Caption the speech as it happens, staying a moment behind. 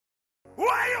Who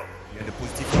are you? Il y a des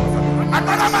positifs dans la famille.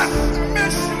 Another man may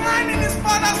shrine in his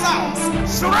father's house.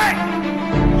 Shrine.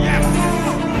 Yes.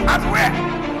 At where?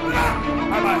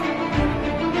 Bye-bye.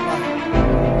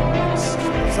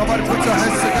 Somebody put your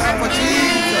hands together for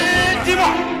Jesus.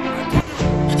 Demon.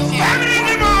 Family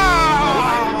demon.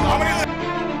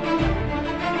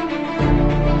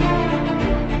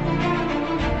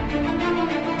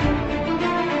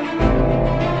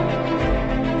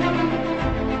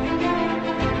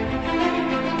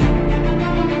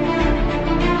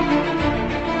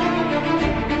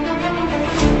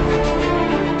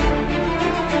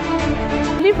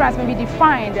 Deliverance may be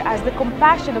defined as the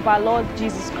compassion of our Lord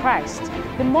Jesus Christ,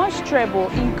 demonstrable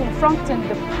in confronting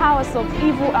the powers of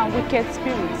evil and wicked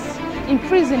spirits,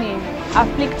 imprisoning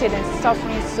afflicted and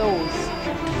suffering souls.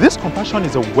 This compassion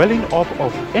is a welling up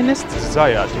of earnest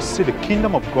desire to see the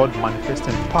kingdom of God manifest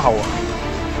in power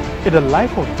in the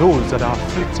life of those that are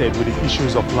afflicted with the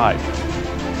issues of life,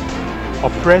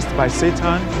 oppressed by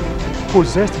Satan,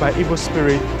 possessed by evil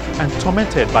spirit, and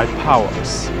tormented by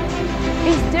powers.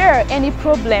 Is there any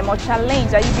problem or challenge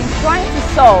that you've been trying to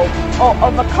solve or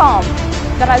overcome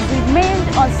that has remained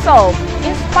unsolved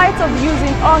in spite of using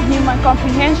all human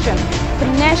comprehension,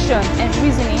 connection, and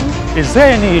reasoning? Is there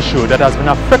any issue that has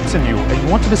been affecting you and you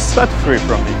want to be set free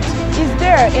from it? Is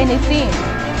there anything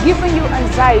giving you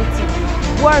anxiety,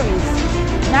 worries,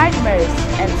 nightmares,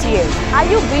 and tears? Are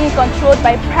you being controlled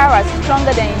by powers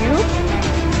stronger than you?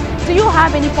 Do you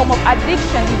have any form of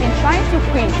addiction you've been trying to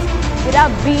quit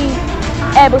without being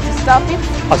able to stop it?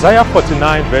 Isaiah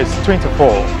 49 verse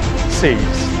 24 says,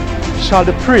 "Shall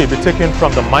the prey be taken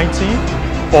from the mighty,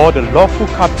 or the lawful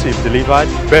captive delivered?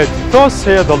 But thus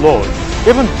saith the Lord,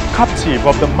 even captive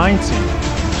of the mighty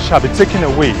shall be taken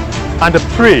away, and the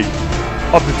prey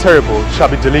of the terrible shall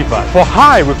be delivered. For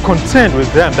I will contend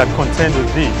with them that contend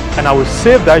with thee, and I will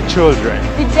save thy children."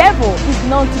 The devil is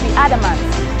known to be adamant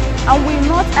and will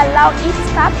not allow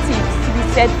its captives to be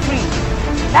set free.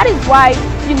 That is why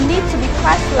you need to be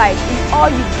Christ-like in all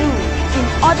you do in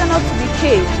order not to be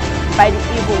caged by the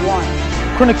evil one.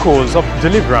 Chronicles of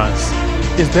Deliverance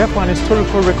is therefore an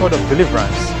historical record of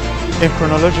deliverance in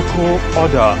chronological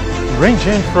order,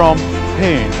 ranging from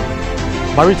pain,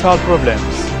 marital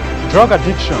problems, drug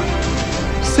addiction,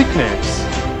 sickness,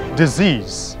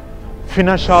 disease,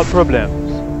 financial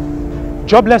problems,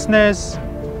 joblessness,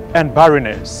 and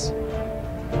barrenness,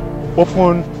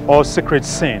 open or secret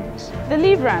sins.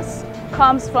 Deliverance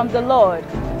comes from the Lord,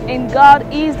 and God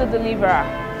is the deliverer.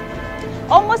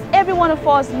 Almost every one of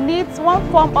us needs one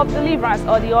form of deliverance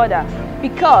or the other,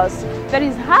 because there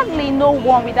is hardly no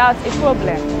one without a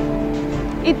problem.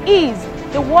 It is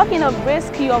the working of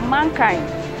rescue of mankind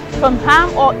from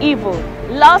harm or evil,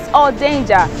 loss or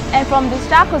danger, and from the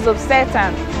shackles of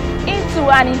Satan into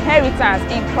an inheritance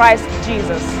in Christ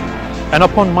Jesus. And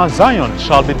upon Mount Zion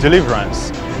shall be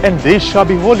deliverance, and they shall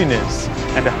be holiness,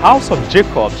 and the house of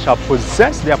Jacob shall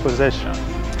possess their possession.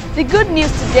 The good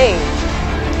news today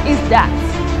is that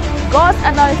God's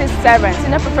anointed servant,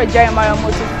 Senior Prophet Jeremiah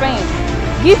Motufane,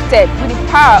 gifted with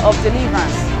the power of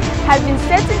deliverance, has been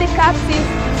setting the captives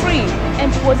free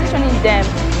and positioning them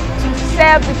to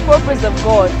serve the purpose of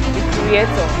God, the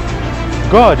Creator.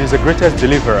 God is the greatest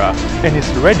deliverer and is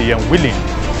ready and willing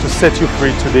to set you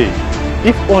free today.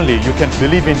 If only you can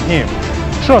believe in Him,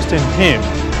 trust in Him,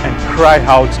 and cry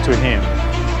out to Him.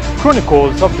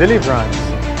 Chronicles of Deliverance,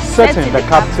 setting the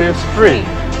captives free.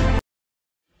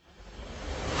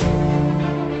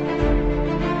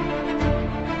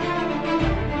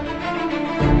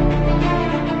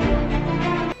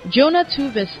 Jonah 2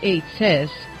 verse 8 says,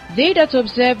 "They that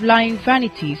observe lying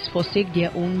vanities forsake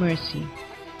their own mercy."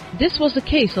 This was the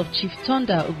case of Chief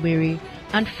Thunder Ogbere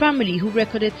and family, who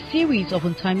recorded series of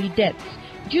untimely deaths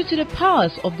due to the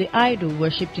powers of the idol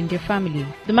worshipped in their family.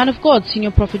 The man of God,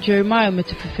 Senior Prophet Jeremiah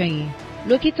Motufane,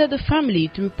 located the family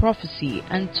through prophecy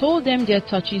and told them their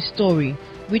touching story,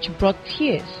 which brought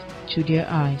tears to their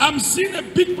eyes. I'm seeing a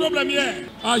big problem here.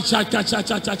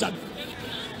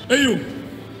 Hey you.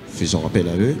 Faisons appel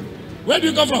à eux. Where do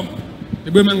you come from?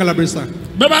 Bemangalabri, sir.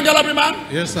 Bemangalabri man?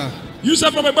 Yes, sir. You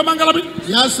say from Bemangalabri?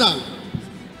 Yes, sir.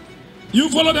 You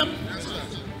follow them?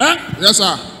 Eh? Yes,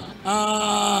 sir.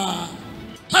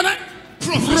 Thunder?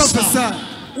 Professor.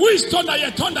 Who is Thunder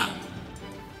here? Thunder.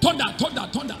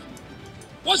 Thunder.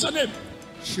 What's your name?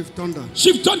 Chief Thunder.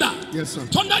 Chief Thunder? Yes, sir.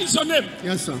 Thunder is your name?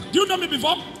 Yes, sir. Do you know me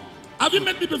before? Have you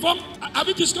met me before? Have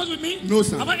you discussed with me? No,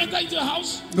 sir. Have I entered into your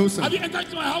house? No, sir. Have you entered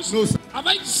into my house? No, sir. Have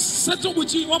I settled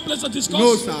with you in one place to discuss?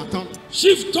 No, sir.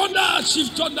 Chief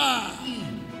Thunder.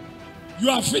 You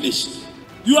are finished.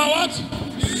 You are what?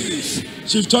 Finished.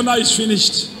 Chief Thunder is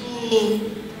finished.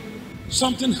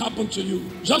 Something happened to you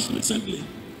just recently.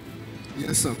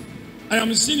 Yes, sir. I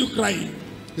am seeing you crying.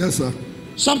 Yes, sir.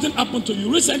 Something happened to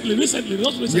you recently,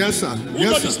 just recently. Yes, sir. Who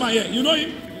Yes, got sir. this man here? You know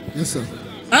him? Yes, sir.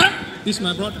 Huh? He's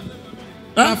my brother.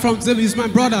 Huh? From Zim, he's my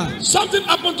brother. Something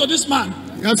happened to this man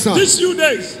Yes, sir. these few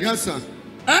days. Yes, sir.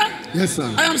 Huh? Yes,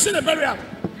 sir. I am seeing a burial.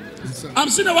 Yes, sir. I'm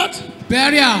seeing a what?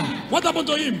 Burial. What happened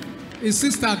to him? His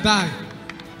sister died.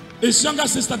 His younger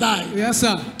sister died. Yes,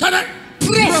 sir. Can I?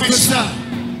 Professor.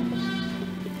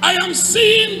 I am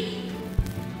seeing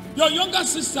your younger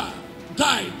sister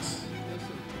died.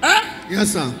 Eh?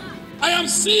 Yes, sir. I am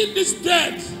seeing this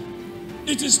death.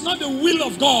 It is not the will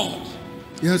of God.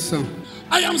 Yes, sir.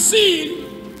 I am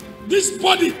seeing this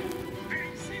body.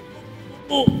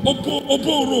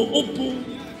 Oporo.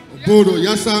 Bodo.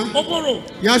 Yes, sir. Oporo.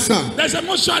 Yes, sir. There's a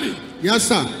mortuary Yes,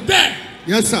 sir. there.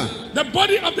 Yes, sir. The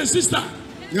body of the sister.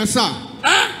 Yes, sir.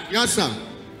 Eh? Yes, sir.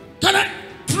 Can I?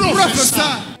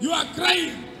 Professor. You are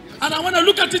crying. And I want to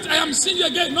look at it. I am seeing you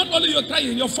again. Not only you're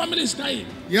crying, your family is crying.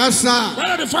 Yes, sir. Where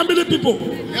are the family people?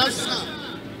 Yes, sir.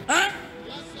 Eh?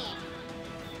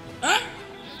 Eh?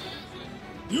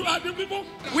 You are the people?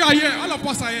 We are here. All of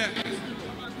us are here.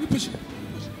 We push it.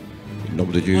 Oh,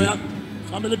 yeah.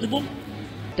 Family people?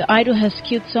 The idol has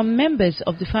killed some members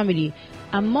of the family.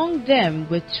 Among them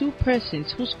were 2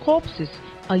 persons whose corpses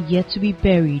are yet to be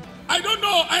buried. I don't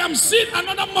know. I am seeing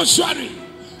another mortuary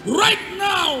right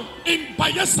now in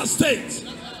Bayelsa State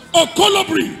or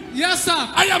Colobri. Yes, sir.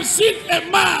 I am seeing a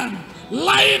man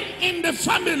lying in the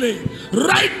family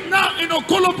right now in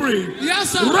Okolobri.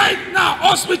 Yes, sir. Right now,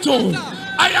 hospital. Yes, sir.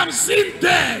 I am seeing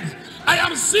dead. I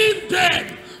am seeing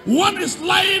dead. One is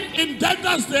lying in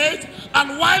Delta State,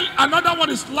 and while another one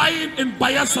is lying in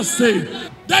Bayelsa State.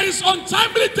 There is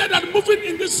untimely death and moving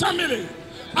in this family.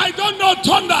 I don't know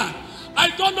thunder. I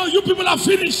don't know. You people are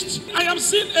finished. I am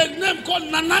seeing a name called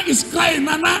Nana is crying.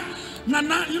 Nana.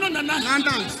 You know Nana?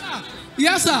 Nana.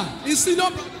 Yes, sir. He's still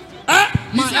up.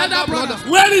 My elder brother.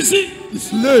 Where is he?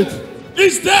 It's late.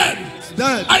 He's dead. It's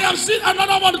dead. I have seen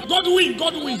another one. God will,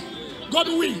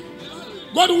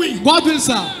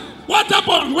 sir. What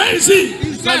happened? Where is he?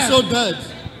 He's That's so dead.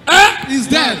 He's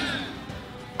dead.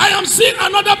 I am seeing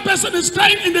another person is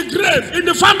crying in the grave, in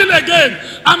the family again.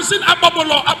 I'm seeing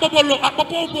Apollo.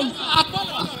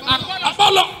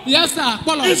 Yes, sir.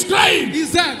 Apollo. He's crying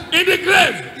He's dead. in the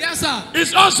grave. Yes, sir.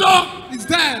 It's also He's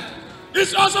dead.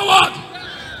 what?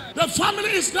 The family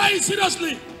is crying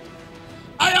seriously.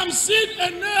 I am seeing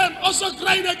a name also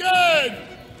crying again.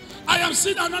 I am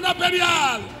seeing another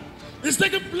burial. It's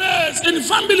taking place in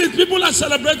families. People are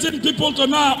celebrating people to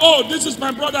now. Oh, this is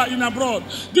my brother in abroad.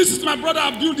 This is my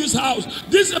brother built this house.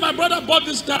 This is my brother bought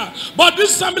this car. But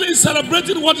this family is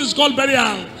celebrating what is called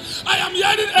burial. I am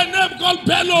hearing a name called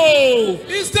Bello.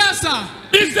 He's dead, sir.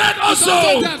 Is that also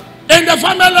also dead. in the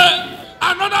family?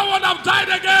 Another one have died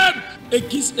again. A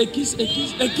kiss.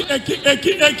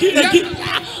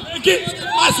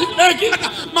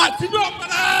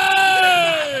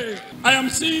 I am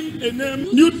seeing a name,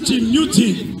 Newton.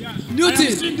 I am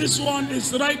seeing this one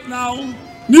is right now.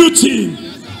 Newton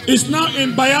is now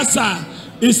in Bayelsa.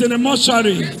 It's in a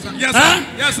mortuary. Yes, sir.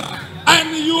 Yes, sir.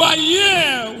 And you are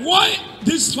here. Why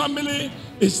this family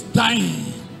is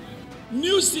dying?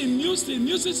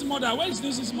 Newton's mother. Where is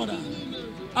Newton's mother?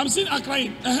 I'm seeing her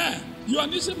crying. You are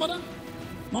Newton's mother?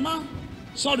 Mama?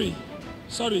 Sorry.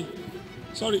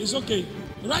 It's okay.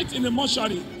 Right in the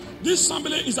mortuary. This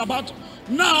family is about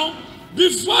now.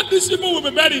 Before these people will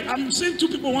be buried, I'm seeing 2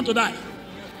 people want to die.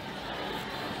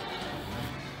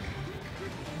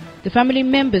 The family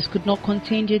members could not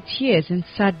contain their tears and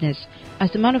sadness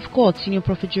as the man of God, Senior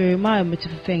Prophet Jeremiah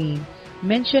Mutifufengi,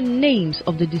 mentioned names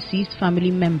of the deceased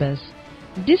family members.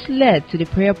 This led to the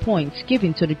prayer points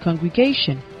given to the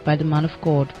congregation by the man of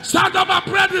God. Stand up and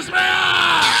pray this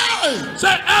prayer.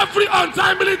 Say every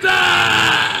untimely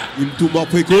death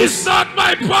is not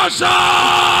my portion.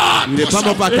 Il n'est pas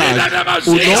mon partage.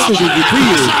 Au nom de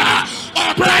Jésus-Christ.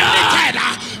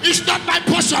 It's not my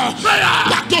portion.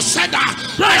 Back to sender.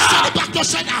 Back to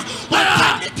sender.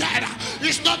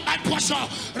 It's not my portion.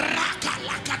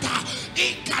 Rakalakata.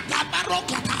 Ikata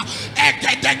barokata.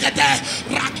 Egedegede.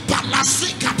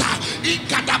 Rakpalasikata.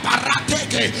 Ikata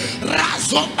barateke.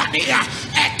 Razomania.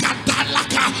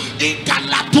 Ekatalaka.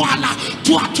 Ikalatwala.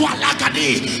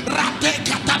 Tuatwalakani.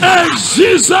 Ratekata. In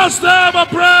Jesus' name I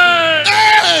pray.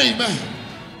 Amen.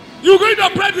 You're going to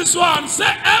pray this one. Say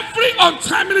every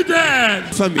untimely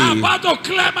death. I'm about to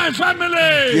clear my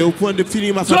family. Et au point de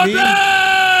finir ma famille.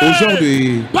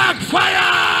 Aujourd'hui.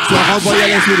 Backfire. Sois renvoyé à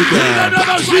l'inférieur.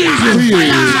 Backfire.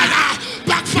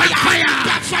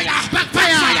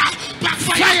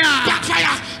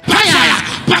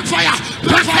 backfire,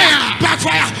 backfire,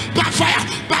 backfire, backfire,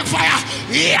 backfire.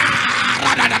 Yeah.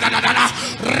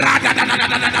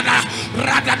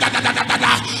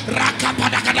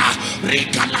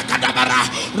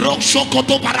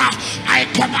 I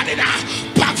command it.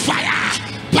 Backfire,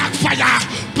 backfire,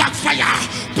 backfire,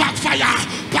 backfire,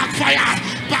 backfire,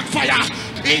 backfire.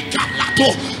 Ikalato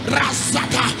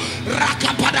rasata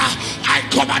rakapada. I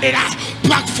command it.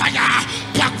 Backfire,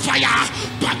 backfire,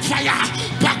 backfire,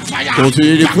 backfire.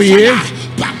 Continuez de prier.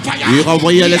 Et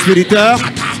renvoyez à l'Espiriteur.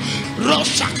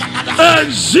 In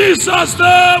Jesus'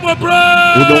 name we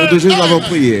pray. Au nom de Jésus, nous avons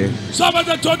prié.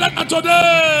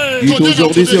 Dites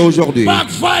aujourd'hui, c'est aujourd'hui.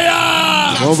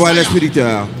 Backfire. Renvoie à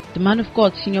l'Espiriteur. The man of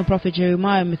God, Senior Prophet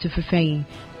Jeremiah Mutufefein,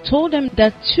 told them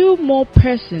that 2 more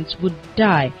persons would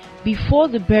die before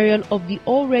the burial of the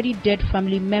already dead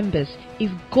family members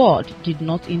if God did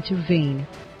not intervene.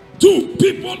 2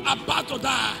 people are about to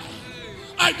die.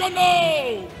 I don't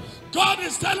know. God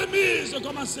is telling me to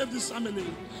come and save this family.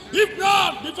 If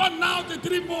not, before now, the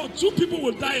 3 months, 2 people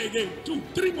will die again.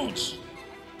 3 months.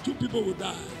 2 people will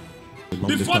die.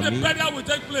 Before the burial will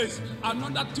take place,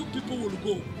 another 2 people will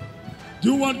go. Do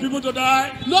you want people to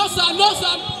die? No, sir. No,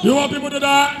 sir. Do you want people to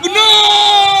die? No.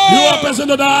 Do you want a person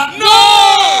to die?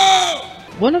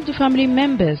 No. One of the family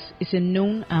members is a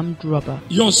known armed robber.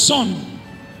 Your son,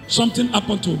 something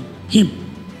happened to him.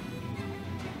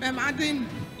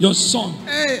 Your son.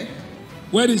 Hey.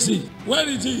 Where is he? Where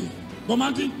is he?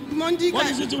 Bomandi? What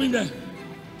is he doing there?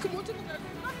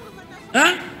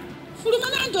 Eh?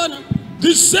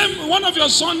 The same one of your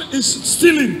son is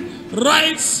stealing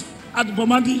rights at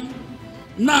Bomandi.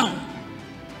 Now,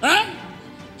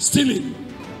 stealing.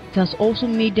 It has also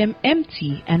made them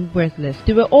empty and worthless.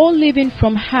 They were all living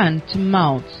from hand to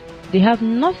mouth. They have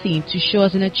nothing to show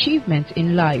as an achievement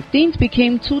in life. Things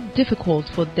became too difficult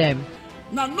for them.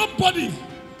 Now nobody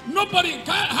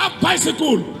can have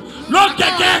bicycle, no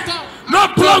keke, no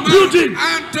plug building.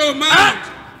 Anto mount.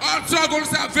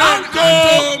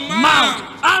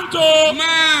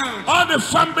 All the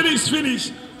family is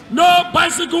finished. No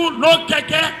bicycle, no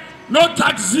keke, no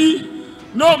taxi,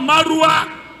 no marua.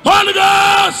 Holy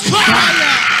Ghost!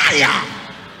 Fire!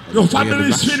 Your family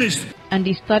is finished. And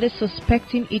they started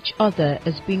suspecting each other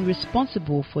as being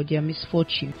responsible for their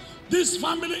misfortune. This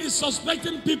family is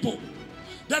suspecting people.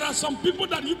 There are some people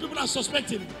that you people are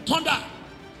suspecting. Thunder.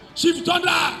 Chief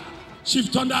Thunder. Chief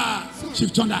Thunder. Chief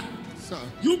Thunder.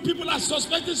 You people are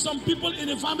suspecting some people in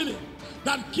the family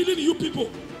that killing you people.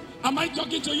 Am I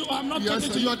talking to you or I'm not talking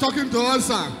to you? You are talking to us,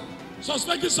 sir.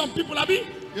 Suspecting some people, Abi?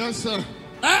 Yes, sir.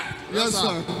 Eh? Yes,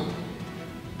 sir.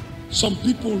 Some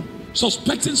people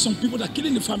suspecting some people that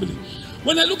killing the family.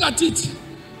 When I look at it,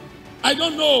 I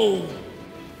don't know.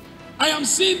 I am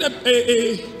seeing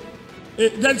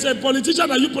there's a politician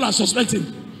that you people are suspecting.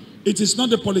 It is not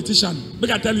the politician. But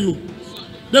I tell you,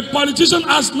 the politician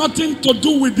has nothing to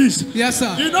do with this. Yes,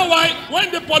 sir. You know why?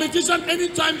 When the politician,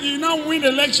 anytime he now win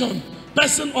election,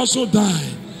 person also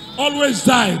die. Always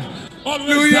died.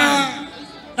 Always died.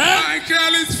 Eh? My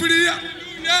girl is free.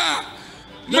 Hallelujah.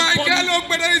 My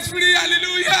girl is free.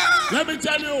 Hallelujah. Let me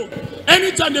tell you,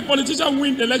 anytime the politician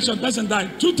win election, person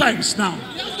died 2 times now.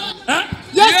 Eh?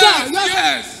 Yes, sir.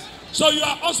 Yes. So you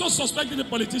are also suspecting the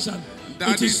politician.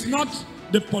 It is not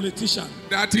the politician.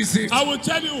 That is it. I will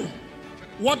tell you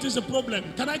what is the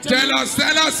problem. Can I tell you? Tell us,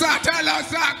 sir. Tell us,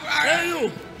 sir. Hey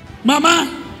you, Mama.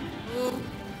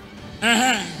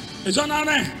 Is your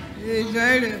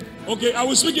name? Okay, I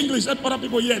will speak English. Let other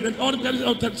people hear. Then all the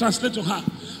people translate to her.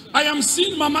 I am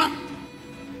seeing Mama.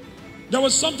 There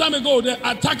was some time ago they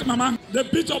attacked Mama. They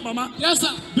beat up Mama. Yes,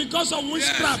 sir. Because of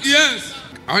witchcraft. Yes.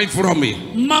 I'm from me.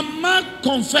 Mama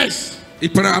confessed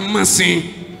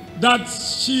that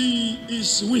she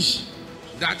is witch.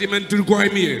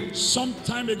 Some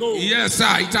time ago. Yes,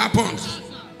 sir. It happened.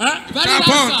 It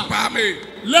happened.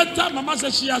 Later, Mama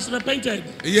said she has repented.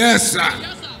 Yes,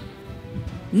 sir.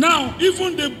 Now,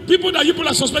 even the people that you people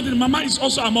are suspecting, Mama is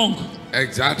also among.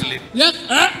 Exactly. Yes.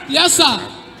 Yes, sir.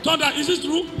 Thunder, is it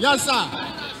true? Yes, sir.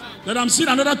 Then I'm seeing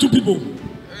another 2 people.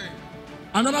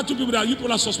 Another 2 people that you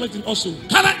people are suspecting also.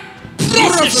 Can I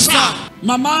prophesy?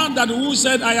 Mama that who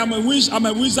said I am a witch, I'm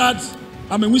a wizard,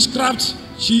 I'm a witchcraft.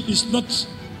 She is not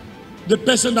the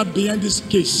person that behind this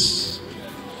case.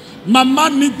 Mama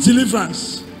needs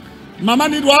deliverance. Mama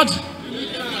need what?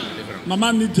 Deliverance.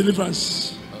 Mama needs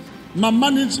deliverance.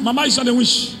 Mama is not a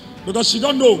witch because she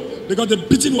don't know because the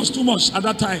beating was too much at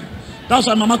that time. That's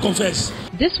why Mama confessed.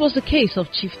 This was the case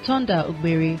of Chief Thunder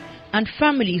Ugberi and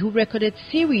family who recorded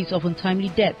series of untimely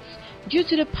deaths due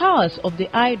to the powers of the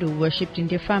idol worshipped in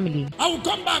their family. I will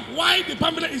come back why the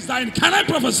family is dying. Can I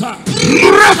prophesy?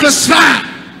 Prophesy!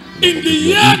 In the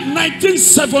year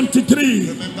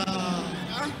 1973,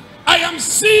 I am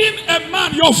seeing a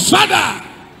man, your father.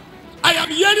 I am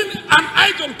hearing an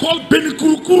idol called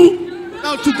Benikuru.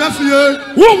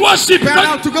 Who worship?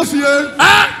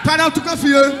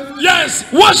 Yes,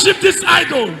 worship this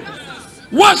idol.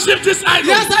 Worship this idol.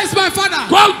 Yes, sir, it's my father.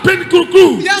 Called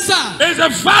Benikuru. Yes, sir. Is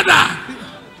a father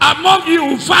among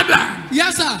you, father.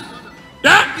 Yes, sir.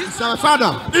 Yeah? It's our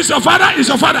father. It's your father. It's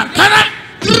your father. Can I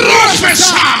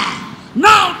prophesy?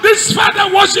 Now, this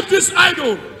father worship this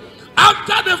idol.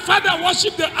 After the father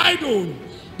worship the idol,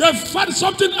 the father,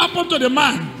 something happened to the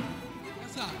man.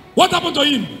 Yes, sir. What happened to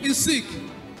him? He's sick.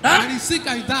 Eh? And he's sick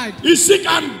and he died. He's sick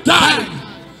and died.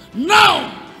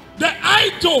 Now, the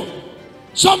idol,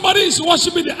 somebody is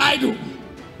worshiping the idol.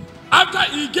 After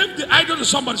he gave the idol to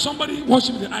somebody, somebody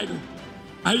worshiped the idol.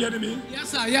 Are you hearing me? Yes,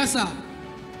 sir. Yes, sir.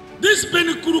 This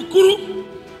Benikurukuru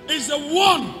is the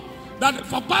one that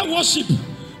Papa worship.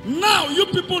 Now, you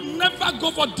people never go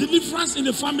for deliverance in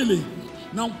the family.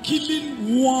 Now,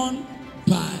 killing one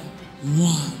by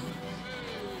one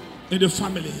in the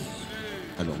family.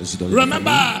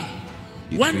 Remember,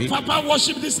 when Papa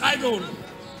worshiped this idol,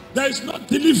 there is no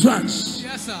deliverance.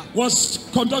 Yes, sir. Was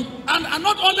conducted, and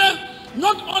not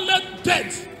only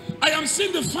death. I am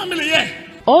seeing the family here.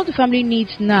 All the family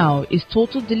needs now is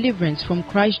total deliverance from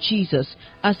Christ Jesus,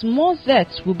 as more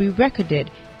deaths will be recorded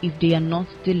if they are not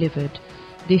delivered.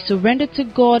 They surrendered to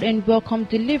God and welcomed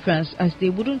deliverance, as they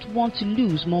wouldn't want to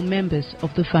lose more members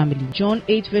of the family. John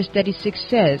 8 verse 36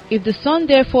 says, "If the Son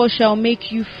therefore shall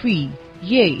make you free,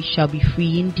 ye shall be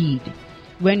free indeed."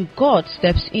 When God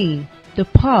steps in, the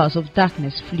powers of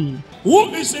darkness flee.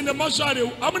 Who is in the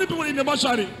mortuary? How many people in the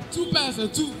mortuary? 2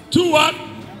 persons. 2. 2 what?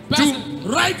 Person. 2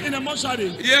 right in the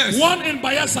mortuary. Yes. 1 in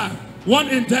Bayelsa, 1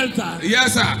 in Delta.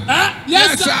 Yes, sir.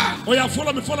 Yes, sir. Oh yeah,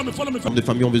 follow me. Femmes de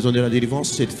famille ont besoin de la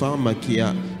délivrance. Cette femme qui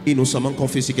a innocemment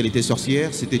confessé qu'elle était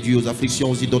sorcière, c'était dû aux afflictions,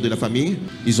 aux idoles de la famille.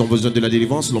 Ils ont besoin de la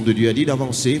délivrance. L'homme de Dieu a dit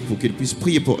d'avancer pour qu'il puisse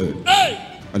prier pour eux. Hey!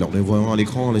 Alors nous voyons à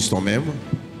l'écran à l'instant même,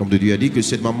 l'homme de Dieu a dit que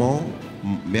cette maman,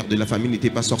 mère de la famille, n'était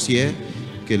pas sorcière,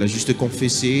 qu'elle a juste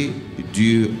confessé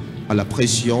dû à la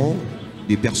pression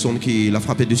des personnes qui la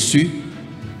frappaient dessus,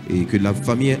 et que la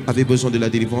famille avait besoin de la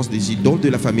délivrance des idoles de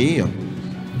la famille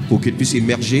pour qu'elle puisse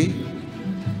émerger.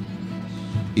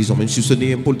 Ils ont même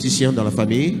soupçonné un politicien dans la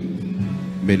famille,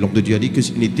 mais l'homme de Dieu a dit que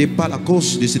ce n'était pas la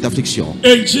cause de cette affliction.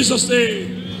 In Jesus'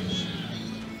 name.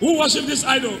 Who worship this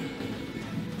idol?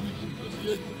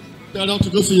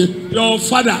 Your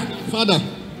father.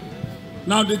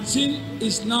 Now the thing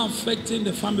is now affecting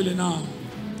the family now.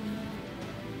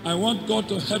 I want God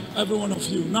to help every one of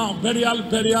you. Now, burial.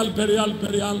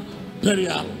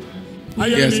 Are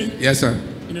you hearing me? Yes, sir.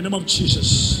 In the name of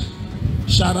Jesus.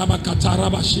 Sharaba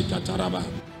kataraba shikataraba.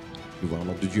 Nous voyons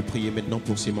l'homme de Dieu prier maintenant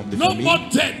pour ses membres de No famille, more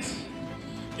death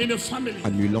in the family.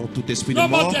 annulant tout esprit de No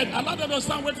more mort. death. Allow them to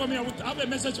stand. Wait for me. I will have a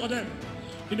message for them.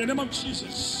 In the name of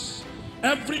Jesus.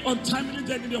 Every untimely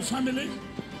death in your family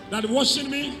that watching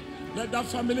me, let that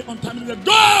family untimely death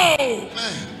go.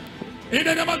 Amen. In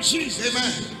the name of Jesus.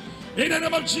 Amen. In the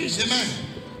name of Jesus. Amen.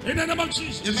 In the name of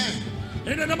Jesus. Amen.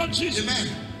 In the name of Jesus. Amen.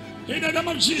 In the name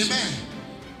of Jesus. Amen.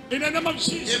 In the name of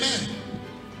Jesus. Amen.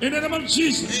 In the name of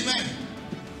Jesus. Amen.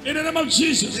 In the name of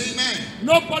Jesus. Amen.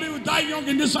 Nobody will die young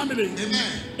in this family.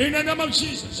 Amen. In the name of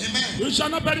Jesus. Amen. You shall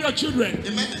not bury your children.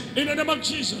 Amen. In the name of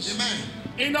Jesus. Amen.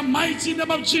 In the mighty name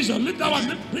of Jesus. Lift that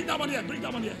one. Bring that one here. Bring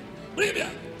that one here. Bring it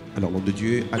here. Alors l'homme de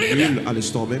Dieu annule à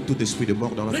l'instant même tout esprit de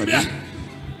mort dans la Bring it famille, here.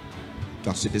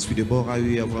 car cet esprit de mort a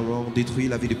vraiment détruit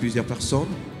la vie de plusieurs personnes.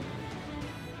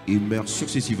 Il meurt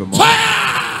successivement.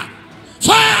 Fire!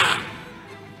 Fire!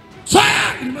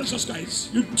 Fire! In the name of Jesus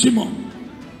Christ. You demon.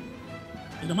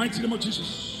 In the mighty name of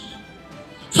Jesus.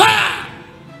 Fire!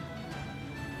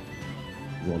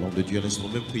 Bon, l'homme de Dieu à l'instant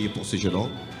même prier pour ces jeunes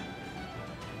hommes.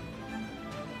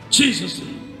 Jesus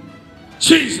name.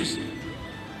 Jesus name.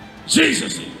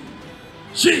 Jesus name.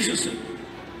 Jesus name.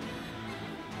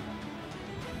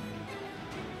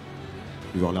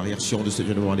 Nous voyons la réaction de ces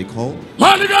jeunes hommes à l'écran.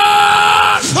 Holy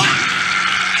Ghost!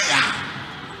 Fire!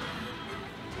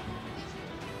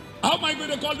 How am I going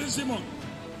to call this demon?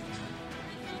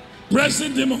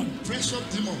 Pressing demon. Press up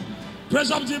demon.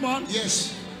 Press up demon.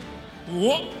 Yes.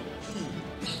 What?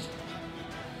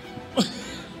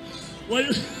 Were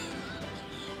you?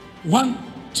 1,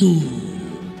 2.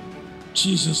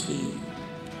 Jesus name.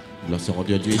 Il s'est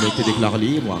rendu à Dieu, il a été déclaré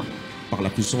libre par la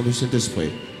puissance du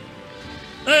Saint-Esprit.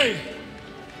 Hey.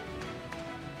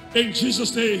 In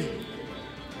Jesus name.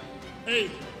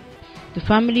 Hey. The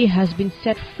family has been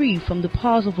set free from the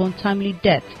powers of untimely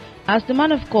death as the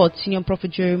man of God, Senior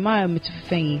Prophet Jeremiah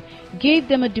Mitufenyi, gave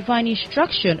them a divine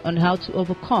instruction on how to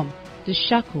overcome the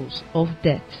shackles of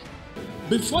death.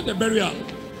 Before the burial,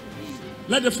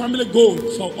 let the family go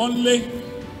for only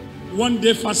 1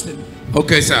 day fasting.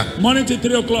 Okay, sir. Morning till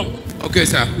 3 o'clock. Okay,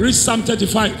 sir. Read Psalm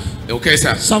 35. Okay,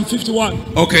 sir. Psalm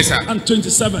 51. Okay, sir. And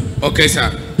 27. Okay,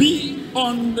 sir. Be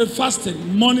on the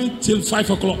fasting morning till 5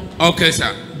 o'clock. Okay,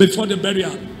 sir. Before the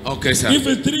burial. Okay, sir. If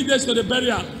it's 3 days to the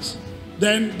burial,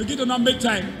 then begin to now make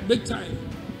time. Big time.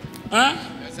 Huh?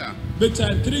 Yes, sir. Big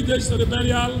time. 3 days to the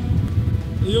burial.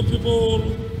 You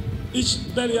people, each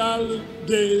burial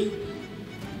day,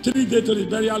 3 days to the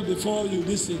burial before you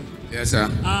listen. Yes, sir.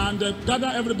 And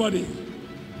gather everybody.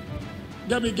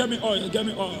 Get me oil. Get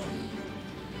me oil.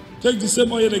 Take the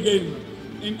same oil again.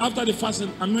 And after the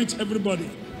fasting, anoint everybody.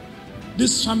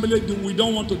 This family, we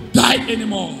don't want to die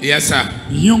anymore. Yes, sir.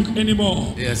 Young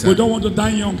anymore. Yes, sir. We don't want to die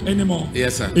young anymore.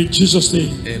 Yes, sir. In Jesus'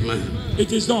 name. Amen.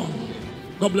 It is done.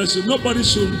 God bless you. Nobody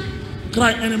should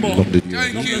cry anymore.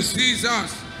 Thank you,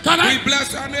 Jesus. We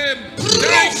bless your name.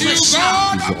 Thank you, Nous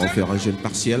God. allons faire un jeûne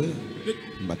partiel,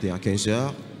 matin à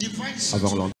 15h,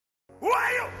 avant l'entrée. Il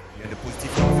y a des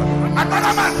positifs dans la famille.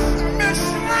 Abalaman, may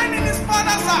shrine in his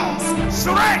father's house.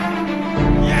 Shrine.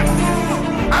 Yes.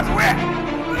 At where?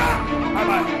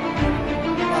 Bye-bye.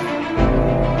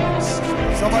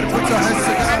 Somebody put your hands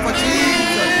together for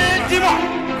Jesus. Demon.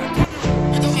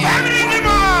 Family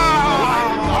demon.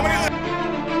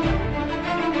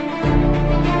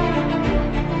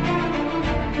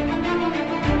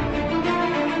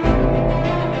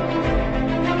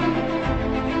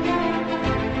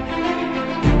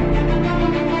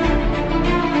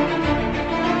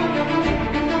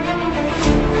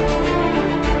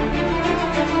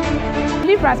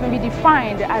 Deliverance may be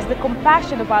defined as the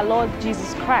compassion of our Lord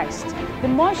Jesus Christ,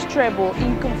 demonstrable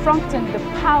in confronting the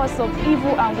powers of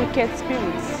evil and wicked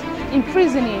spirits,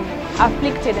 imprisoning,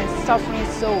 afflicted and suffering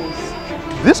souls.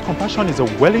 This compassion is a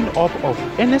welling up of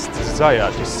earnest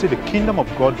desire to see the kingdom of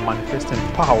God manifest in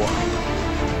power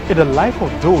in the life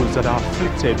of those that are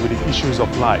afflicted with the issues of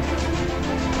life,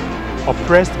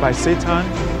 oppressed by Satan,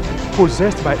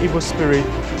 possessed by evil spirit,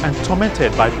 and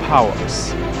tormented by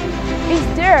powers. Is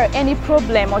there any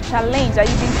problem or challenge that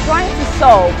you've been trying to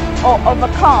solve or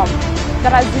overcome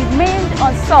that has remained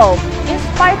unsolved in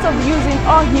spite of using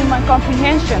all human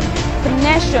comprehension,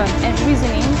 connection, and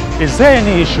reasoning? Is there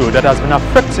any issue that has been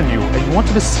affecting you and you want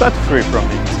to be set free from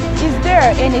it? Is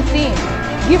there anything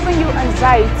giving you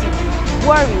anxiety,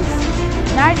 worries,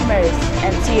 nightmares,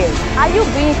 and tears? Are you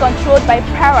being controlled by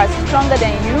powers stronger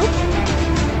than you?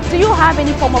 Do you have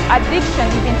any form of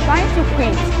addiction you've been trying to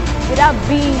quit without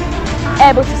being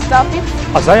able to stop it?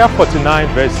 Isaiah 49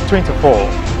 verse 24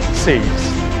 says,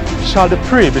 "Shall the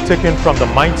prey be taken from the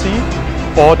mighty,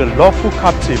 or the lawful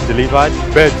captive delivered?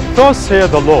 But thus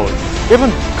saith the Lord,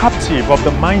 even captive of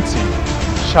the mighty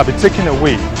shall be taken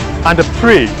away, and the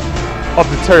prey of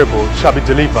the terrible shall be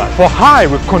delivered. For I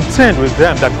will contend with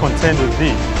them that contend with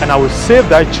thee, and I will save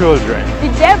thy children."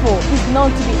 The devil is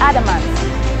known to be adamant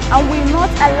and will not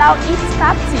allow its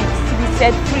captives to be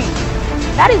set free.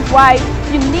 That is why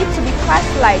you need to be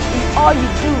Christ-like in all you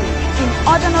do in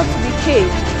order not to be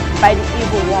caged by the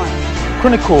evil one.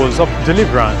 Chronicles of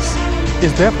Deliverance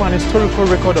is therefore an historical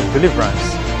record of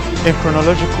deliverance in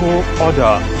chronological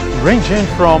order, ranging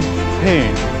from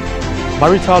pain,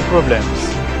 marital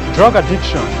problems, drug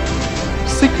addiction,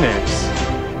 sickness,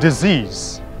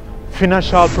 disease,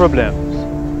 financial problems,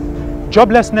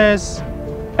 joblessness,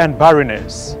 and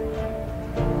barrenness,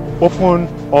 open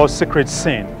or secret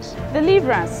sins.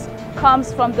 Deliverance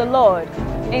comes from the Lord,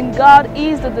 and God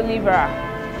is the deliverer.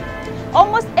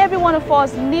 Almost every one of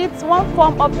us needs one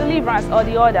form of deliverance or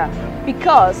the other,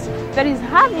 because there is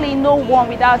hardly no one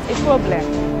without a problem.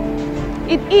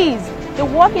 It is the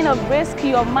working of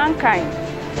rescue of mankind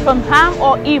from harm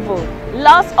or evil,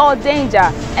 loss or danger,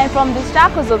 and from the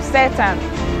shackles of Satan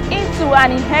into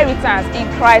an inheritance in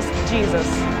Christ Jesus.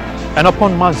 And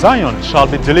upon Mount Zion shall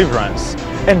be deliverance,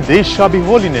 and they shall be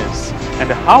holiness, and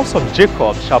the house of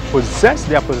Jacob shall possess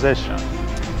their possession.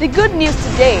 The good news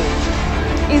today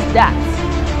is that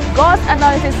God's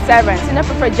anointed servant, Senior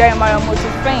Prophet Jeremiah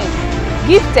Mitufenyi,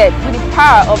 gifted with the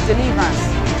power of deliverance,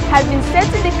 has been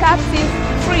setting the captives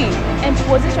free and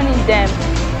positioning them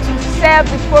to serve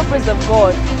the purpose of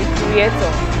God, the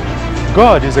Creator.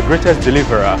 God is the greatest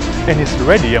deliverer and is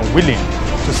ready and willing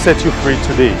to set you free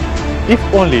today. If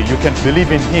only you can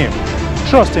believe in Him,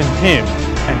 trust in Him,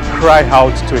 and cry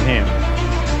out to Him.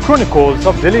 Chronicles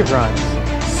of Deliverance,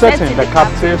 setting the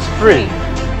captives free.